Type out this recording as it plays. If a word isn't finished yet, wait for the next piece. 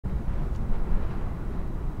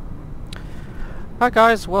Hi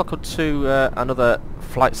guys, welcome to another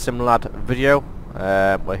Flight Sim Lad video.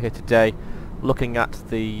 We're here today looking at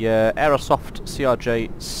the Aerosoft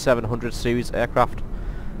CRJ-700 series aircraft,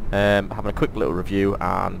 having a quick little review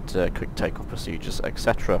and quick takeoff procedures,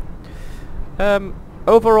 etc.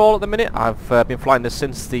 Overall at the minute I've been flying this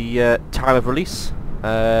since the time of release.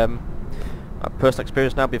 My personal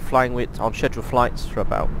experience now, I've been flying it on scheduled flights for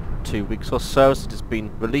about 2 weeks or so since it's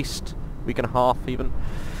been released, week and a half even.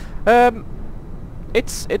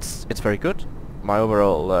 It's very good. My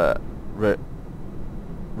overall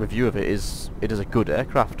review of it is a good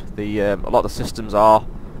aircraft. A lot of the systems are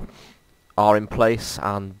in place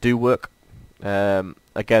and do work.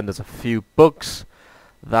 Again, there's a few bugs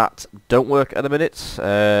that don't work at the minute.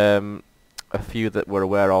 A few that we're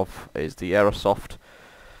aware of is the Aerosoft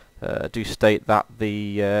do state that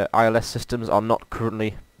the ILS systems are not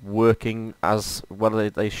currently working as well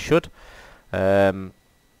as they should.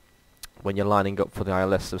 When you're lining up for the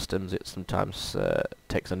ILS systems, it sometimes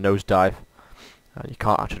takes a nosedive, and you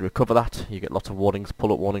can't actually recover that. You get lots of warnings,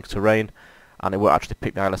 pull-up warnings, terrain, and it won't actually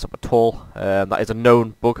pick the ILS up at all. That is a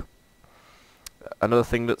known bug. Another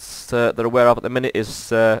thing that's they're aware of at the minute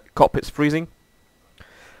is cockpits freezing,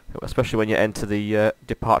 especially when you enter the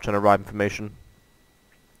departure and arrive information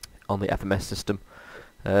on the FMS system.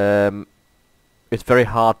 It's very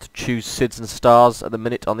hard to choose SIDS and stars at the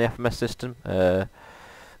minute on the FMS system.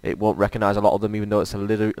 It won't recognise a lot of them, even though it's a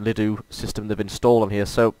Lido system they've installed on here.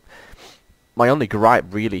 So my only gripe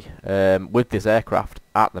really with this aircraft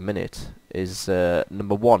at the minute is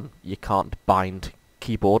number one, you can't bind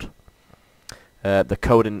keyboard. The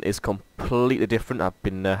coding is completely different. I've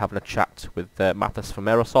been having a chat with Mathis from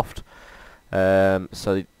Aerosoft.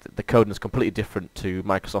 So the coding is completely different to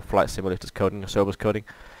Microsoft Flight Simulator's coding, or Sober's coding.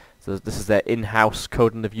 So this is their in-house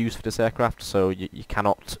coding they've used for this aircraft, so you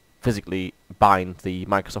cannot physically bind the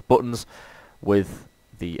Microsoft buttons with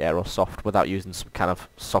the Aerosoft without using some kind of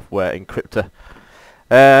software encryptor.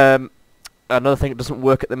 Another thing that doesn't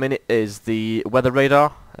work at the minute is the weather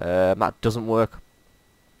radar. That doesn't work.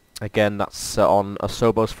 Again, that's on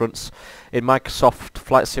Asobo's fronts. In Microsoft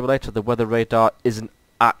Flight Simulator, the weather radar isn't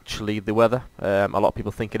actually the weather. A lot of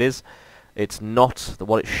people think it is. It's not.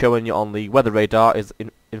 What it's showing you on the weather radar is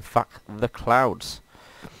in fact the clouds.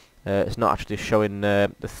 It's not actually showing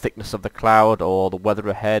the thickness of the cloud or the weather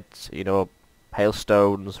ahead, you know,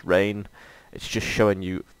 hailstones, rain. It's just showing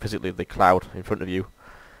you physically the cloud in front of you,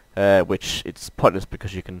 which it's pointless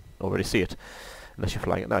because you can already see it, unless you're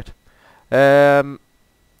flying at night.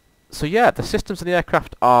 So yeah, the systems in the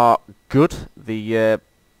aircraft are good. The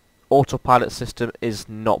autopilot system is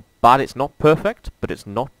not bad. It's not perfect, but it's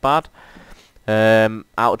not bad.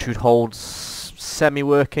 Altitude holds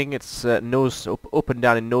semi-working. It's nose up and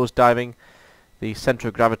down in nose diving. The centre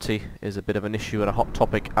of gravity is a bit of an issue and a hot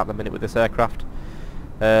topic at the minute with this aircraft.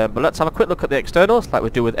 But let's have a quick look at the externals, like we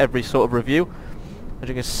do with every sort of review. As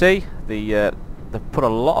you can see, they've put a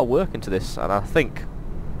lot of work into this, and I think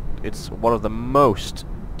it's one of the most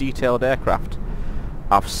detailed aircraft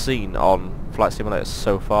I've seen on Flight Simulators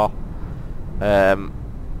so far.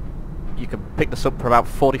 You can pick this up for about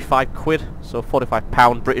 45 quid, so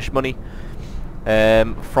 £45 British money,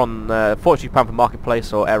 from £42 for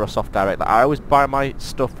Marketplace or Aerosoft Direct. I always buy my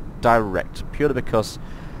stuff direct, purely because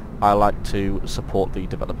I like to support the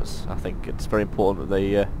developers. I think it's very important that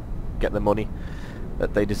they get the money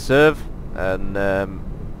that they deserve, and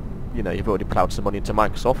you know, you've already ploughed some money into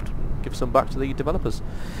Microsoft, give some back to the developers.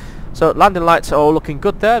 So landing lights are all looking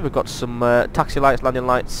good there. We've got some taxi lights, landing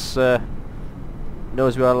lights,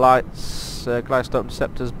 nose wheel lights, glide slope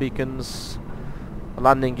interceptors, beacons. The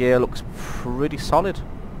landing gear looks pretty solid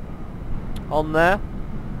on there,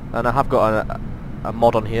 and I have got a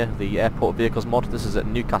mod on here, the airport vehicles mod. This is at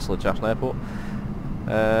Newcastle International Airport.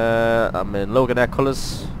 I'm in Loganair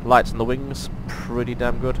colours, lights on the wings, pretty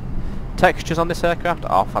damn good. Textures on this aircraft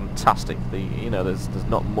are fantastic. You know, there's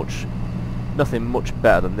nothing much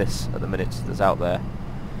better than this at the minute that's out there.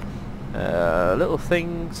 Little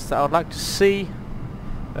things that I would like to see.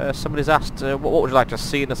 Somebody's asked, what would you like to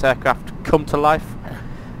see in this aircraft come to life?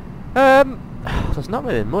 There's not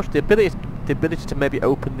really much. The ability to maybe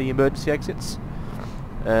open the emergency exits,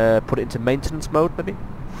 put it into maintenance mode maybe.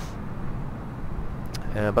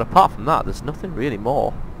 But apart from that, there's nothing really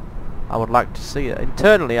more I would like to see.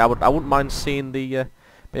 Internally, I wouldn't mind seeing the being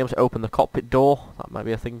able to open the cockpit door. That might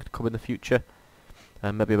be a thing to come in the future.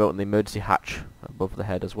 And maybe open the emergency hatch above the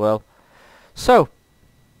head as well. So,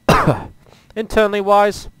 internally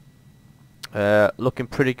wise, looking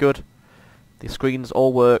pretty good. The screens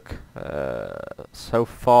all work so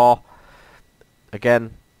far.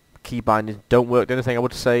 Again, key bindings don't work. The only thing I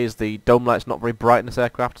would say is the dome light's not very bright in this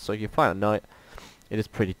aircraft, so if you're flying at night, It is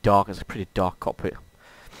pretty dark. It's a pretty dark cockpit.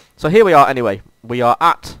 So here we are anyway. We are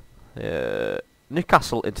at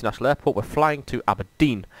Newcastle International Airport. We're flying to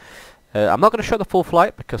Aberdeen. I'm not going to show the full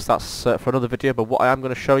flight because that's for another video, but what I am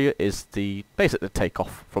going to show you is basically the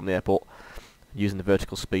takeoff from the airport using the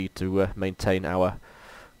vertical speed to maintain our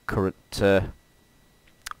current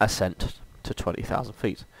ascent to 20,000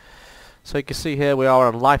 feet. So you can see here we are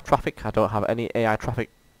on live traffic. I don't have any AI traffic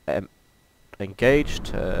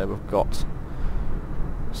engaged. We've got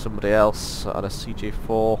somebody else on a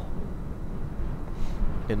CJ4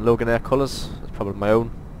 in Logan Air colours. It's probably my own.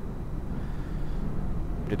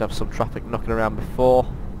 We did have some traffic knocking around before.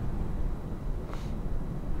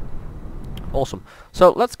 Awesome.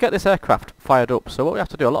 So let's get this aircraft fired up. So what we have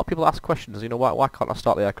to do, a lot of people ask questions, you know, why can't I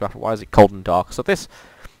start the aircraft? Why is it cold and dark? So this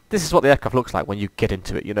is what the aircraft looks like when you get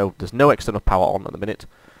into it. You know, there's no external power on at the minute.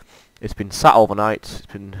 It's been sat overnight. It's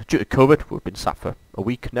been, due to COVID, we've been sat for a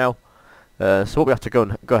week now. So what we have to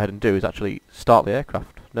go ahead and do is actually start the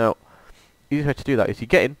aircraft. Now, the easiest way to do that is you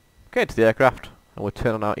get into the aircraft, and we'll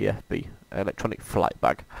turn on our EFB, electronic flight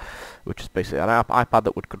bag, which is basically an iPad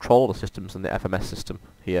that would control the systems and the FMS system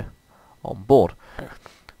here on board.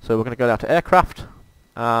 So we're going to go down to aircraft,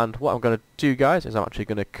 and what I'm going to do, guys, is I'm actually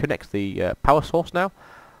going to connect the power source now.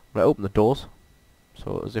 I'm going to open the doors,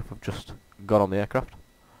 so as if we've just got on the aircraft.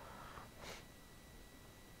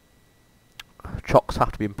 Chocks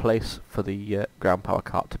have to be in place for the ground power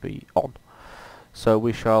cart to be on. So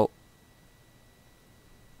we shall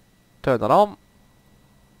turn that on.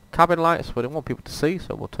 Cabin lights, we don't want people to see,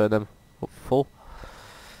 so we'll turn them up full.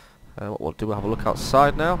 What we'll do, we'll have a look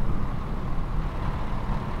outside now.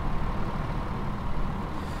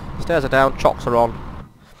 Stairs are down, chocks are on.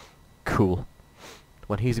 Cool.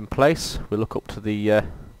 When he's in place, we look up to the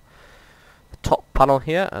top panel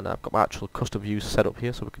here, and I've got my actual custom views set up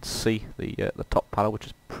here so we can see the top panel, which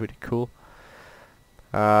is pretty cool.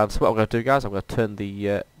 And so what I'm going to do, guys, I'm going to turn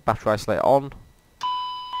the battery isolator on.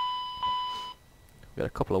 We've got a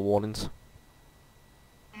couple of warnings.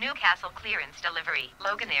 Newcastle clearance delivery.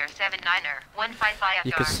 Logan Air 700 155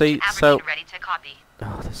 You can see, so ready to copy.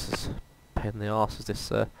 Oh, this is a pain in the arse. Is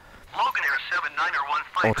this Logan Air 700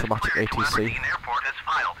 automatic ATC? Airport has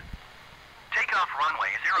filed. Takeoff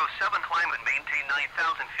runway 07, climb and maintain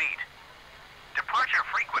 9,000 feet. Departure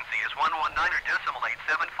frequency is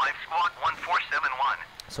 119.875 squawk 1471.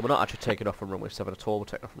 So we're not actually taking off from runway 7 at all. We're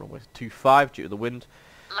taking off from runway 25 due to the wind.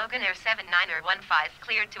 Logan Air 700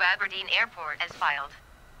 cleared to Aberdeen Airport as filed.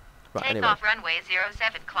 Right, Take off runway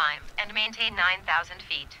 07, climb and maintain 9,000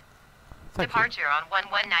 feet. Thank Departure on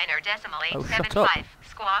 119.875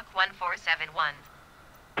 squawk 1471.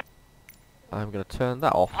 I'm going to turn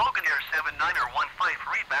that off. Logan Air 79015,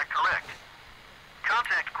 readback correct.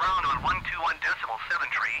 Contact ground on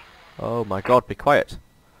 121.73. Oh my god, be quiet.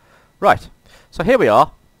 Right, so here we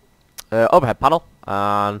are. Overhead panel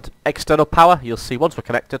and external power. You'll see once we're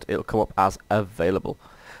connected, it'll come up as available.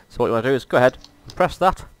 So what you want to do is go ahead and press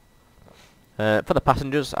that. For the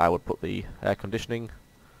passengers, I would put the air conditioning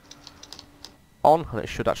on, and it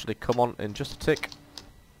should actually come on in just a tick.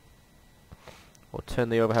 We'll turn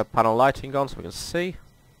the overhead panel lighting on so we can see.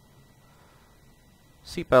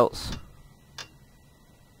 Seatbelts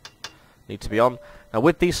need to be on. Now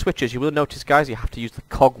with these switches, you will notice, guys, you have to use the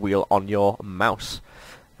cog wheel on your mouse.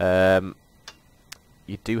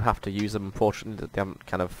 You do have to use them, unfortunately. They haven't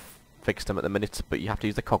kind of fixed them at the minute, but you have to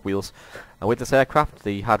use the cog wheels. And with this aircraft,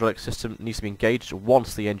 the hydraulic system needs to be engaged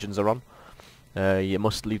once the engines are on. You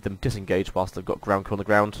must leave them disengaged whilst they've got ground crew on the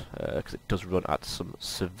ground, because it does run at some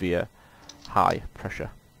severe high pressure.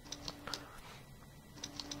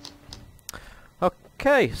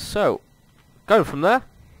 Okay, so going from there,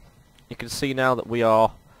 you can see now that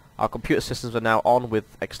our computer systems are now on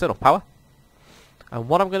with external power. And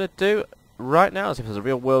what I'm going to do right now, as if there's a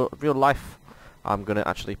real life, I'm going to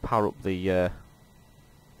actually power up the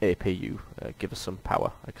APU, give us some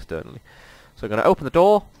power externally. So I'm going to open the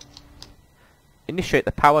door, initiate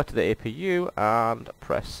the power to the APU, and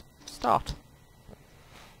press start.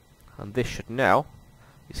 And this should now,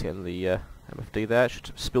 you see on the MFD there, it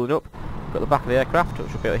should spilling up. We've got the back of the aircraft, which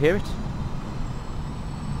should be able to hear it.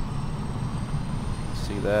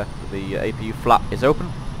 See there, the APU flap is open.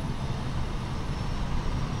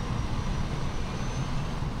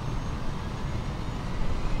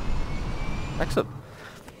 Excellent.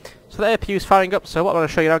 So the APU is firing up. So what I'm going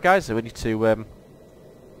to show you now, guys, is we need to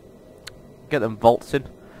get them volts in,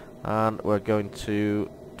 and we're going to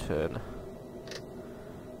turn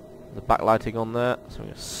the backlighting on there, so we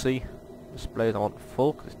can see displays. I want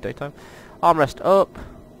full because it's daytime. Armrest up,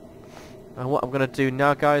 and what I'm going to do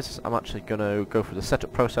now, guys, is I'm actually going to go through the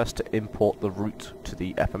setup process to import the route to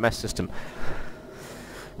the FMS system.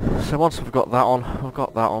 So once we've got that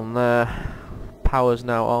on there. Power's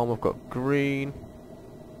now on, we've got green.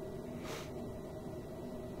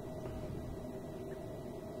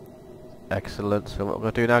 Excellent. So what we're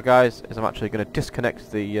going to do now, guys, is I'm actually going to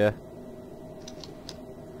disconnect the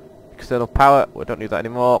external power. We don't need that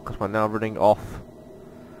anymore because we're now running off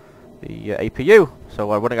the APU. So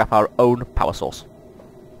we're running off our own power source.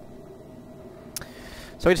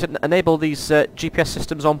 So we just enable these GPS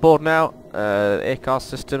systems on board now, ACARS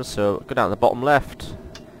systems. So go down to the bottom left,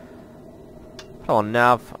 put on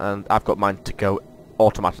nav, and I've got mine to go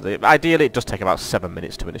automatically. Ideally, it does take about 7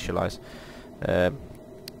 minutes to initialize.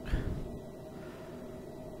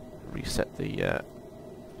 Reset the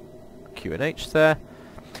QNH there.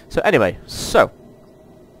 So anyway,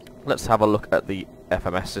 let's have a look at the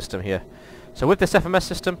FMS system here. So with this FMS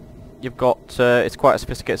system, you've got it's quite a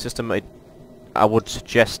sophisticated system. I would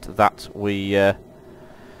suggest that we,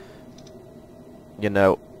 you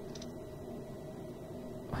know,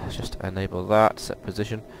 let's just enable that, set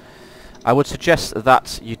position. I would suggest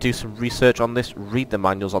that you do some research on this, read the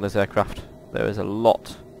manuals on this aircraft. There is a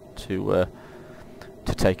lot to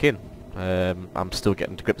take in. I'm still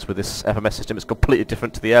getting to grips with this FMS system. It's completely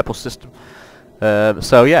different to the Airbus system.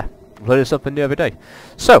 So yeah, learning something new every day.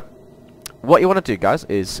 So, what you want to do, guys,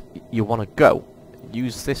 is you want to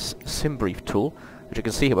use this SimBrief tool, which you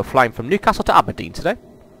can see here. We're flying from Newcastle to Aberdeen today.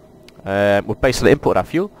 We've basically inputted our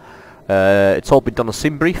fuel. It's all been done on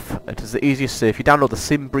SimBrief. It is the easiest if you download the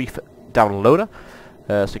SimBrief downloader.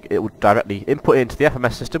 So it would directly input into the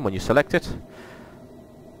FMS system when you select it.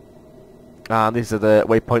 And these are the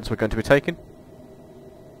waypoints we're going to be taking.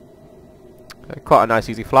 Quite a nice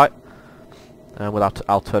easy flight, without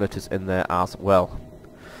alternatives in there as well.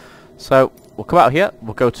 So we'll come out here,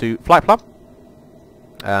 we'll go to flight plan.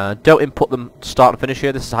 Don't input them start and finish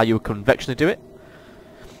here. This is how you would conventionally do it.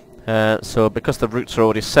 So because the routes are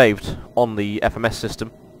already saved on the FMS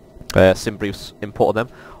system, SimBrief's imported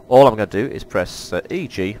them. All I'm going to do is press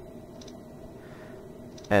EG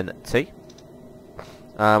NT.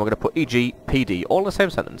 We're going to put EG PD all in the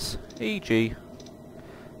same sentence. EG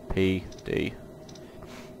PD.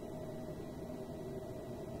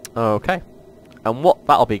 Okay. And what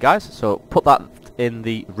that'll be, guys, so put that in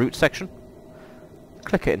the route section.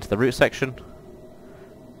 Click it into the route section.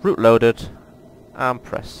 Route loaded. And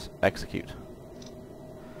press execute.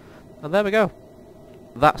 And there we go.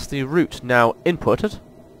 That's the route now inputted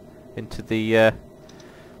into the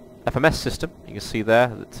FMS system. You can see there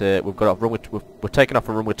that we've got off runway. We're taking off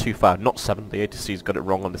from runway 25, not 7. The ATC's got it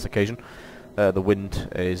wrong on this occasion. The wind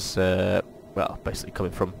is well, basically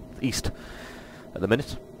coming from east at the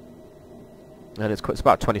minute, and it's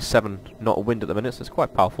about 27 knot of wind at the minute, so it's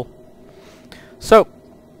quite powerful. So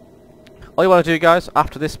all you want to do, guys,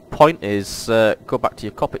 after this point is go back to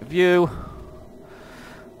your cockpit view,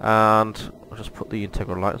 and I'll just put the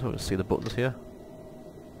integral light so we can see the buttons here.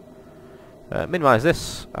 Minimize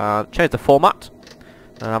this, change the format,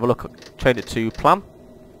 and have a look, change it to plan.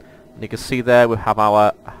 And you can see there we have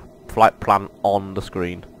our flight plan on the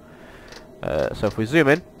screen. So if we zoom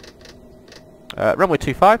in, runway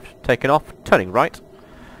 25, taking off, turning right,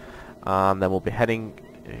 and then we'll be heading,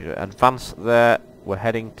 advance there, we're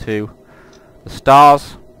heading to the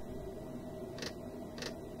stars.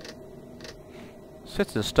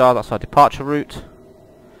 Citizen Star, that's our departure route.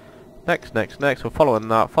 Next, we're following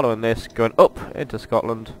that, following this, going up into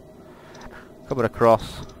Scotland, coming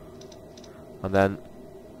across, and then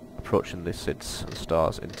approaching the SIDS and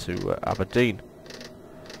stars into Aberdeen.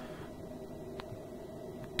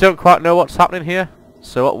 Don't quite know what's happening here,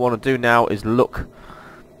 so what we want to do now is look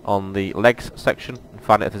on the legs section and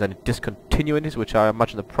find out if there's any discontinuities, which I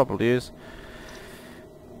imagine there probably is.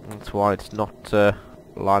 That's why it's not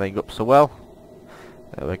lining up so well.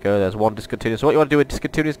 There we go, there's one discontinuous. So what you want to do with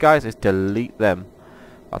discontinuous, guys, is delete them.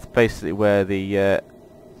 That's basically where the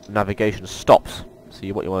navigation stops. So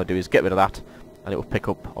what you want to do is get rid of that, and it will pick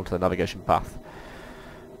up onto the navigation path.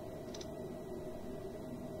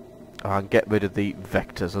 And get rid of the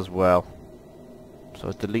vectors as well.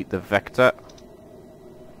 So delete the vector.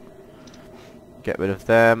 Get rid of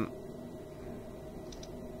them.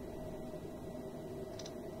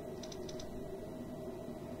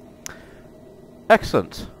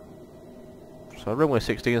 Excellent. So runway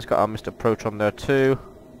 16 has got our Mr. Approach on there too.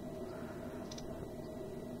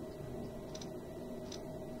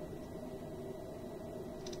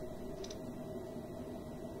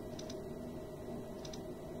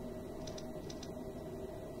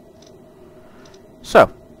 So,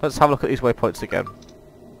 let's have a look at these waypoints again.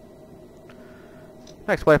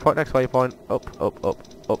 Next waypoint,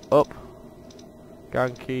 up, up.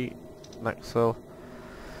 Yankee, Maxwell.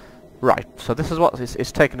 Right, so this is what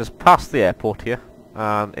it's taken us past the airport here,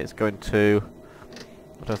 and it's going to,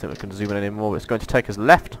 I don't think we can zoom in anymore, but it's going to take us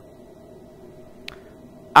left.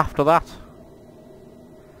 After that,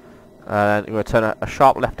 and we're going to turn a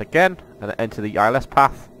sharp left again, and then enter the ILS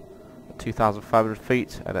path at 2,500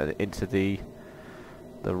 feet, and then into the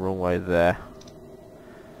runway there.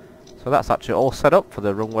 So that's actually all set up for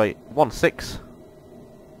the runway 16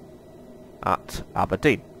 at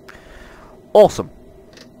Aberdeen. Awesome.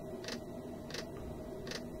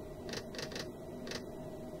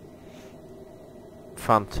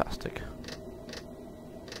 Fantastic.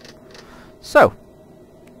 So,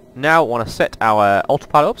 now I want to set our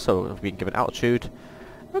autopilot up so we've been given altitude.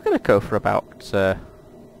 We're going to go for about, I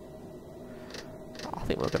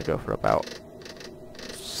think we're going to go for about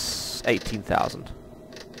 18,000.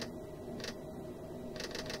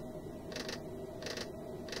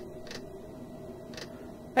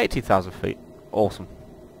 18,000 feet. Awesome.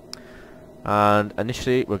 And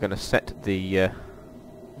initially we're going to set the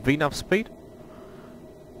VNAV speed.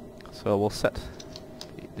 So we'll set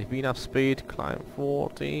the VNAV speed, climb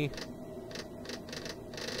 40.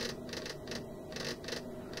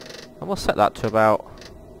 And we'll set that to about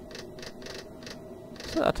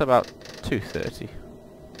 230.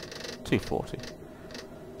 240.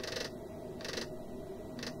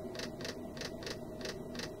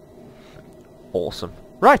 Awesome.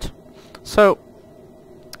 Right, so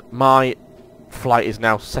my flight is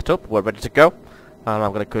now set up, we're ready to go, and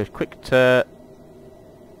I'm going to go a quick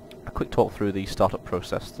talk through the startup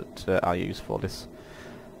process that I use for this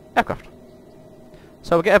aircraft.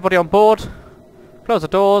 So we'll get everybody on board, close the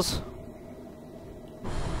doors.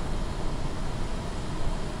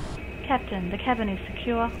 Captain, the cabin is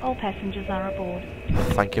secure, all passengers are aboard.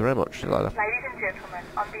 Thank you very much, Delilah. Ladies and gentlemen,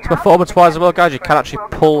 on behalf Performance-wise as well, guys, you of can actually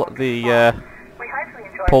pull the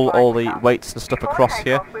pull all the weights and stuff across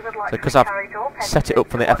here. So because I've set it up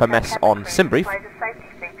from the FMS on SimBrief,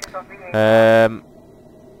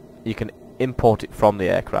 you can import it from the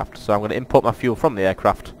aircraft. So I'm going to import my fuel from the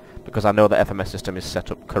aircraft because I know the FMS system is set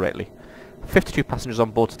up correctly. 52 passengers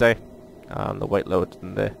on board today, and the weight load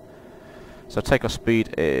in there. So takeoff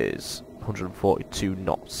speed is 142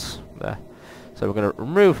 knots there. So we're going to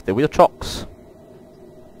remove the wheel chocks,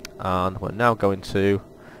 and we're now going to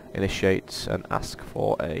initiate and ask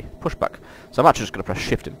for a pushback. So I'm actually just going to press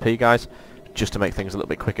Shift and P, guys, just to make things a little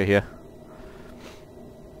bit quicker here.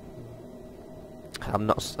 I'm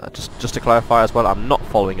not just to clarify as well, I'm not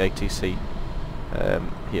following ATC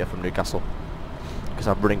here from Newcastle because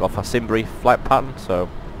I'm running off a SimBrief flight pattern, so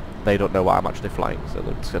they don't know what I'm actually flying. So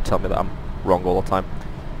they're just going to tell me that I'm wrong all the time.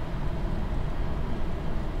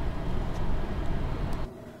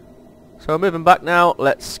 So moving back now,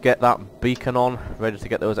 let's get that beacon on, ready to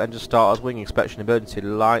get those engine starters. Wing inspection emergency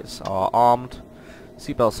lights are armed,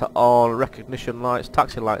 seatbelts are on, recognition lights,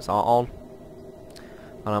 taxi lights are on,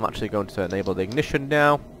 and I'm actually going to enable the ignition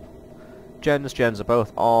now. Gens are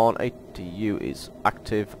both on, ATU is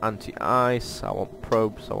active, anti-ice, I want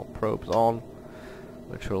probes on,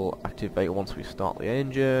 which will activate once we start the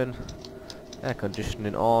engine. Air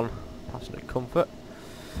conditioning on, passenger comfort.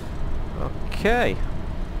 Okay.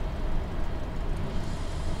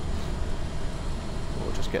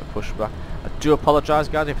 Get pushed back. I do apologise,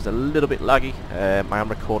 guys, if it's a little bit laggy. I am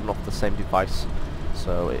recording off the same device,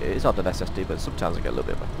 so it is on an SSD, but sometimes I get a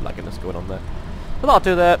little bit of lagginess going on there. But I'll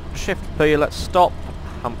do that. Shift P, let's stop.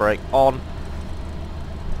 Handbrake on.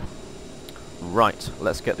 Right,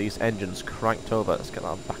 let's get these engines cranked over. Let's get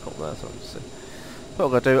that back up there so we can see. So what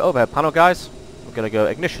we're going to do, overhead panel, guys. We're going to go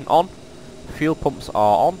ignition on. Fuel pumps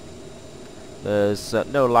are on. There's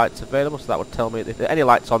no lights available, so that would tell me if any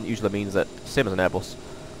lights on usually means that, same as an Airbus,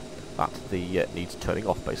 that the needs turning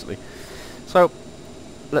off basically. So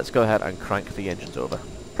let's go ahead and crank the engines over.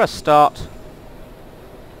 Press start.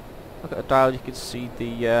 Look at the dial, you can see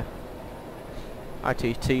the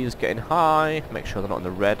ITT is getting high. Make sure they're not in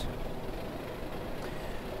the red.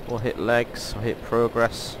 We'll hit legs, we'll hit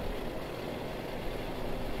progress.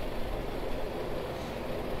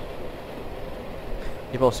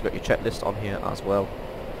 You've also got your checklist on here as well.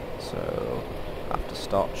 So after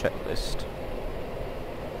start checklist.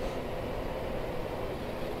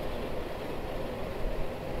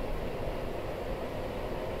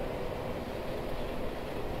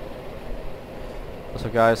 So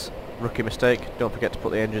guys, rookie mistake, don't forget to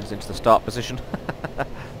put the engines into the start position.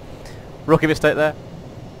 Rookie mistake there.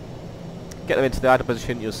 Get them into the idle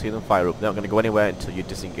position, you'll see them fire up. They're not going to go anywhere until you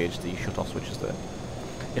disengage the shut-off switches there.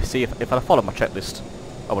 If I'd followed my checklist,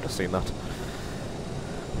 I would have seen that.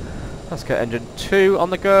 Let's get engine 2 on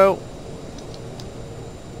the go.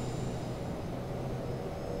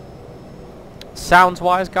 Sounds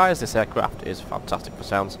wise, guys, this aircraft is fantastic for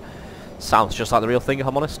sounds. Sounds just like the real thing, if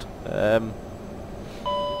I'm honest.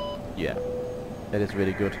 Yeah, it is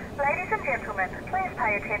really good. Ladies and gentlemen, please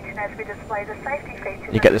pay attention as we display the safety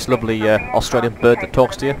features. You get this lovely Australian bird that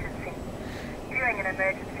talks to you. During an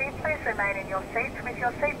emergency, please remain in your seats with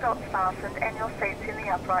your seatbelts fastened and your seats in the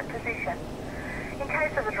upright position. In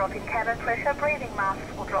case of a drop in cabin pressure, breathing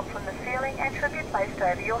masks will drop from the ceiling and should be placed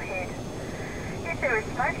over your head. If there is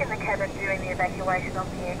smoke in the cabin during the evacuation of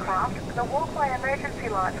the aircraft, the walkway emergency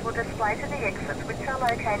lights will display to the exits, which are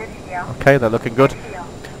located here. Okay, they're looking good. Here.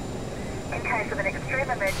 In case of an extreme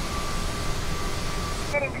emergency,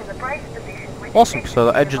 get into the brace position. Awesome, so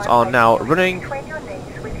the engines are now running.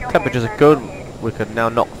 Temperatures are good. We can now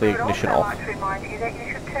knock the ignition off.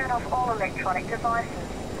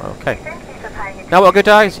 Okay. Now what we'll do,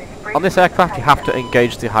 guys, on this aircraft you have to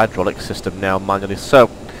engage the hydraulic system now manually. So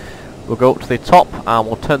we'll go up to the top and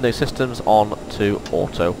we'll turn these systems on to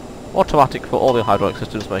auto. Automatic for all the hydraulic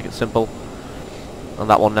systems, make it simple. And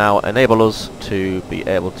that will now enable us to be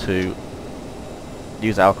able to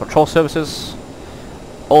use our control services.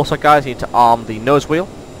 Also, guys, you need to arm the nose wheel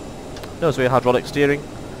hydraulic steering,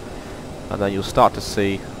 and then you'll start to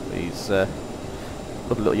see these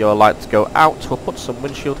little yellow lights go out. We'll put some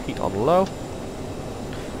windshield heat on low.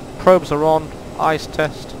 Probes are on. Ice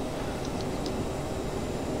test.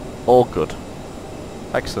 All good.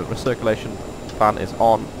 Excellent. Recirculation fan is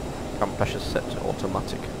on. Cabin pressure set to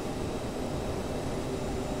automatic.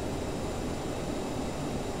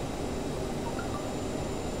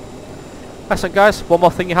 Excellent, guys. One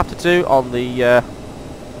more thing you have to do on the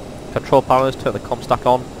control panel is turn the comm stack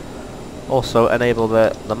on. Also enable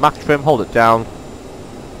the Mac trim, hold it down.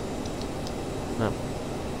 No.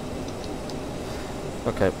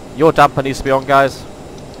 Okay, your damper needs to be on, guys.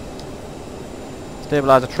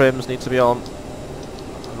 Stabilizer trims need to be on.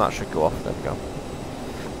 And that should go off, there we go.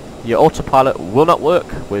 Your autopilot will not work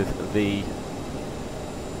without the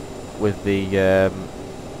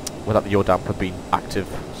yaw damper being active,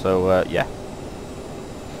 so yeah.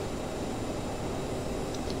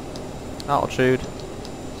 Altitude,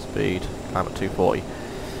 speed, climb at 240.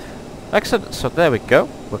 Excellent, so there we go.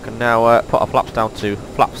 We can now put our flaps down to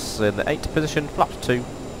flaps in the 8 position, flaps 2.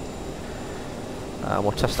 And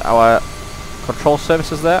we'll test our control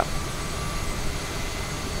services there.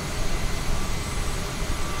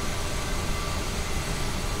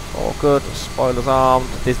 All good, spoilers armed.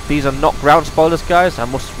 These are not ground spoilers, guys, I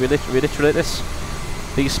must reiterate this.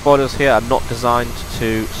 These spoilers here are not designed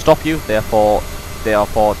to stop you, therefore they are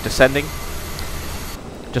for descending.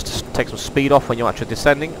 Just to take some speed off when you're actually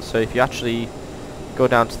descending. So if you actually go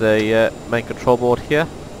down to the main control board here,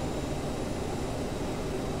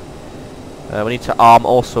 we need to arm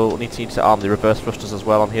the reverse thrusters as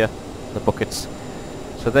well on here, the buckets.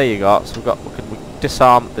 So there you go. So we can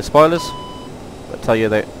disarm the spoilers, but tell you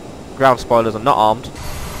that ground spoilers are not armed.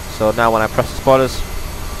 So now when I press the spoilers,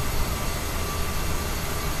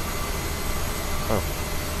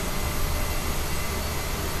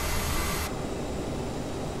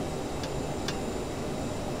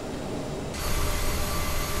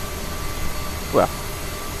 well,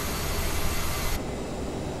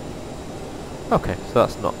 okay, so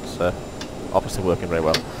that's not obviously working very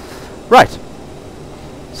well. Right,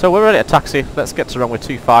 so we're ready to taxi. Let's get to runway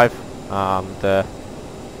 25 and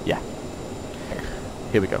yeah,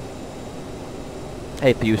 here we go.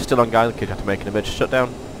 APU is still on, guys, in case you have to make an emergency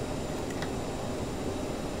shutdown.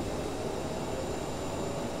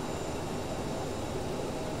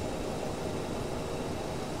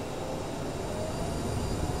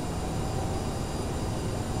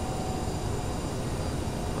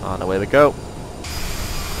 And away we go.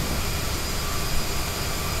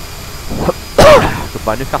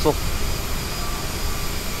 Goodbye, Newcastle.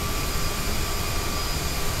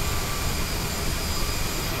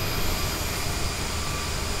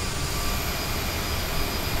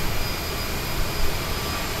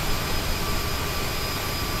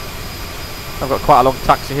 I've got quite a long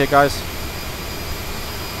taxi here, guys.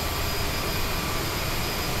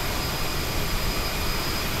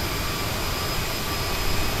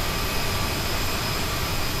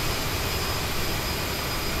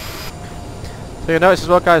 So you notice as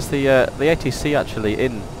well, guys, the ATC actually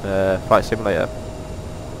in Flight Simulator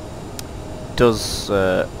does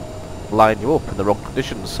line you up in the wrong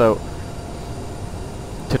conditions. So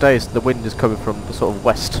the wind is coming from the sort of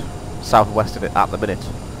southwest in it at the minute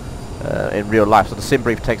in real life. So the sim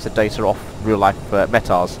brief takes the data off real life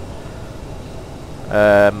METARs,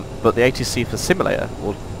 but the ATC for Simulator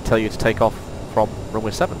will tell you to take off from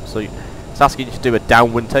runway 7. So it's asking you to do a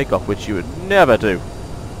downwind takeoff, which you would never do.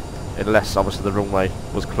 unless obviously the runway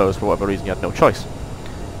was closed for whatever reason you had no choice.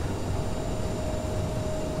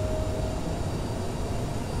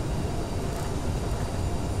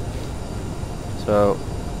 So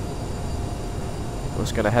we're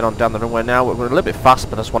just going to head on down the runway now. We're a little bit fast,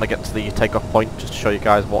 but I just want to get to the takeoff point just to show you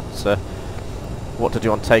guys what to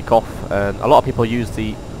do on takeoff. And a lot of people use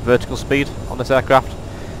the vertical speed on this aircraft.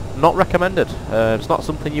 Not recommended. It's not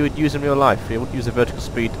something you would use in real life. You wouldn't use the vertical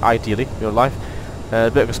speed ideally in real life.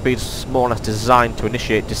 Vertical speed is more or less designed to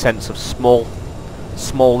initiate descents of small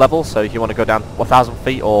levels. So if you want to go down 1,000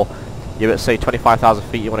 feet, or you're at say 25,000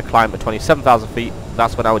 feet, you want to climb at 27,000 feet,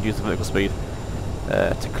 that's when I would use the vertical speed.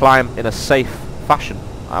 To climb in a safe fashion,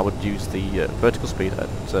 I would use the vertical speed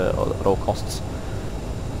at all costs.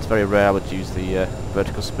 It's very rare I would use the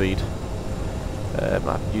vertical speed.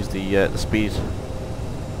 I'd use the speed,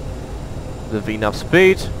 the VNAV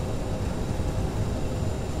speed.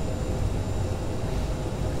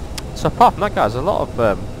 So apart from that, guys, a lot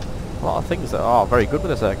of things that are very good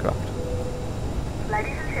with this aircraft.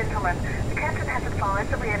 Ladies and gentlemen, the captain has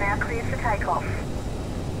advised that we are now cleared for takeoff.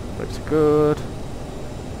 Looks good.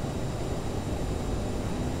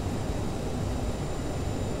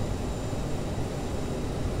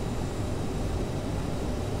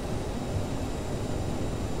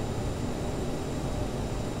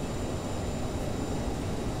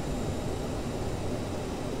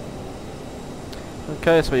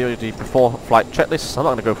 Okay, so we do the before flight checklists. I'm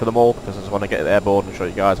not going to go through them all because I just want to get it airborne and show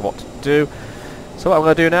you guys what to do. So what I'm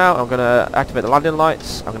going to do now, I'm going to activate the landing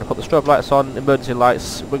lights. I'm going to put the strobe lights on, emergency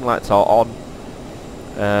lights, wing lights are on.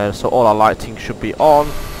 So all our lighting should be on.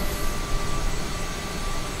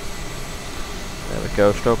 There we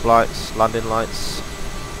go, strobe lights, landing lights.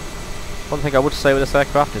 One thing I would say with this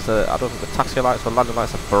aircraft is that I don't think the taxi lights or landing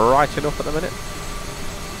lights are bright enough at the minute.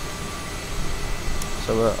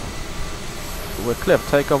 So we're clear for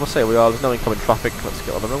takeoff. I'll say we are. There's no incoming traffic. Let's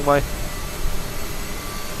get on the runway.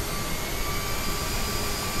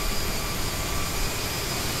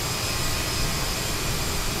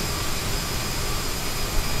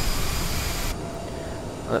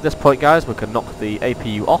 And at this point, guys, we can knock the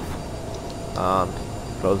APU off and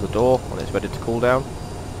close the door when it's ready to cool down.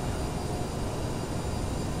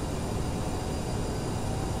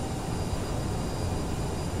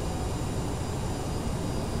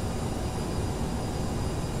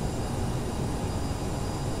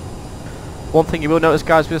 One thing you will notice,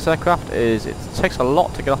 guys, with this aircraft is it takes a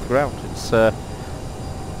lot to get off the ground. It's there's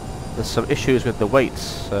some issues with the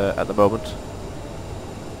weights at the moment.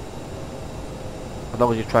 As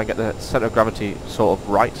long as you try and get the centre of gravity sort of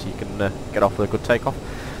right, you can get off with a good takeoff.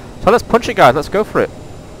 So let's punch it, guys. Let's go for it.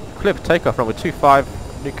 Clear for takeoff. Runway 25,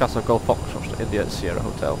 Newcastle Golf Foxtrot, India Sierra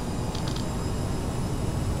Hotel.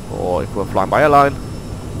 Or if we're flying by airline,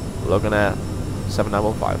 Logan Air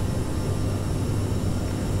 7915.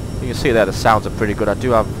 You can see there the sounds are pretty good. I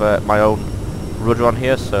do have my own rudder on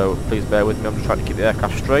here, so please bear with me. I'm just trying to keep the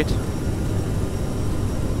aircraft straight.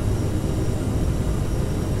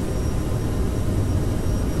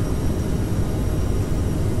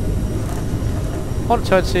 On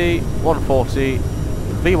 20, 140,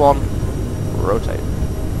 V1, rotate.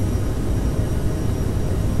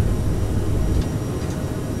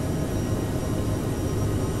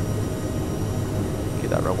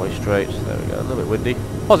 Keep that runway straight. There we go. A little bit windy.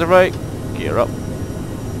 Positive rate, gear up.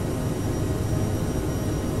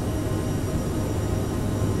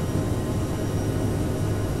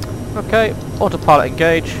 Okay, autopilot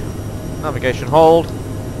engage, navigation hold,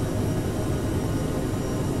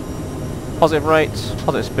 positive rates,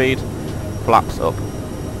 positive speed, flaps up.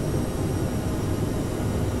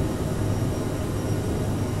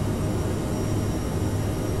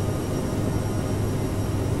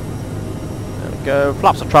 There we go,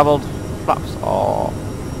 flaps are travelled, flaps are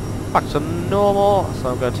back to normal, so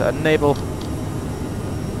I'm going to enable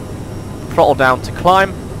throttle down to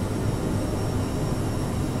climb,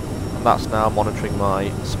 and that's now monitoring my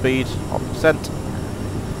speed on descent.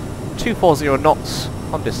 240 knots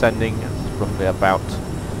on descending, roughly about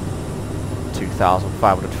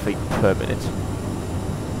 2,500 feet per minute.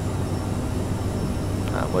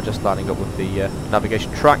 And we're just lining up with the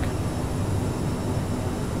navigation track.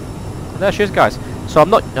 And there she is, guys. So I'm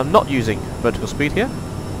not using vertical speed here.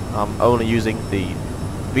 I'm only using the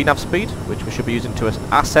VNAV speed, which we should be using to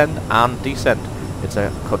ascend and descend. It's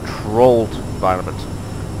a controlled environment.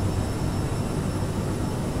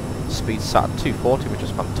 Speed sat at 240, which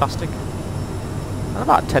is fantastic. And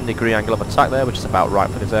about a 10-degree angle of attack there, which is about right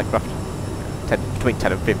for this aircraft. Between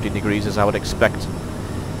 10 and 15 degrees, as I would expect.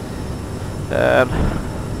 There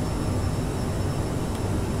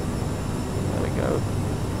we go.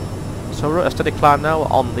 So we're at a steady climb now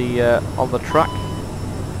on the track.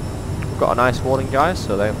 We've got an ice warning, guys,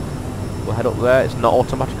 so then we'll head up there. It's not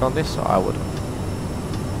automatic on this, so I would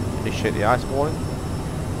initiate the ice warning.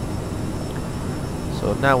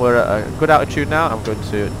 So now we're at a good altitude now. I'm going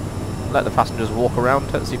to let the passengers walk around,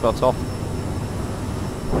 take the seatbelts off.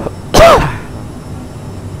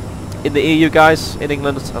 In the EU, guys, in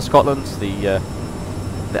England and Scotland, the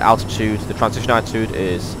altitude, the transition altitude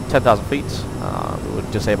is 10,000 feet. We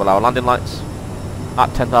would disable our landing lights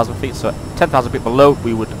at 10,000 feet. So at 10,000 feet below,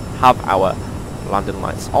 we would have our landing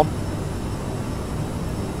lights on.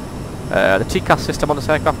 The TCAS system on this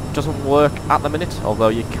aircraft doesn't work at the minute, although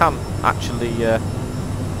you can actually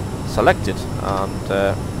select it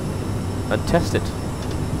and test it.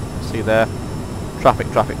 See there, traffic.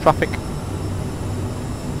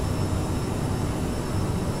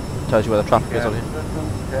 Tells you where the traffic is on here.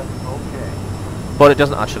 But it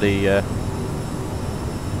doesn't actually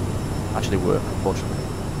work, unfortunately.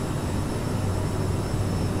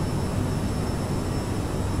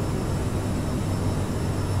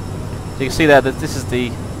 So you can see there that this is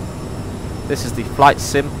the flight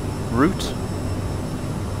sim route,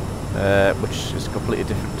 which is completely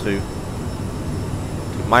different to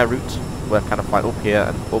my route, where I kind of fly up here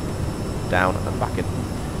and up, down and back in.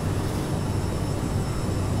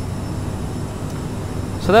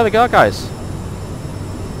 So there we go, guys.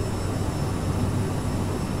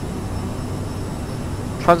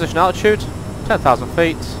 Transition altitude, 10,000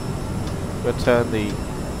 feet. We'll turn the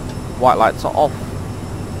white lights off.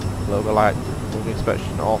 Logo light, moving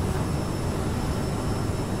inspection off.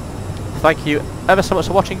 Thank you ever so much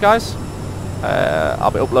for watching, guys.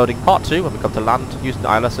 I'll be uploading part 2 when we come to land using the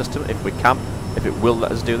ILS system, if we can, if it will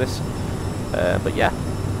let us do this. But yeah.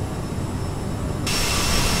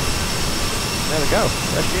 There we go.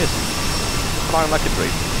 There she is. Flying like a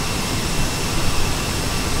dream.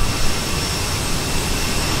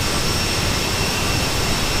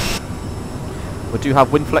 We do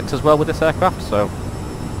have wind flex as well with this aircraft, so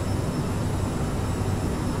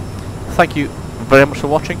thank you very much for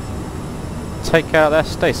watching. Take care out there,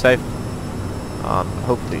 stay safe, and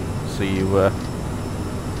hopefully see you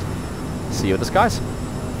in the skies.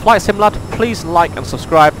 Flight Sim Lad, please like and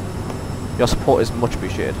subscribe. Your support is much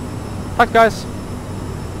appreciated. Thanks, guys.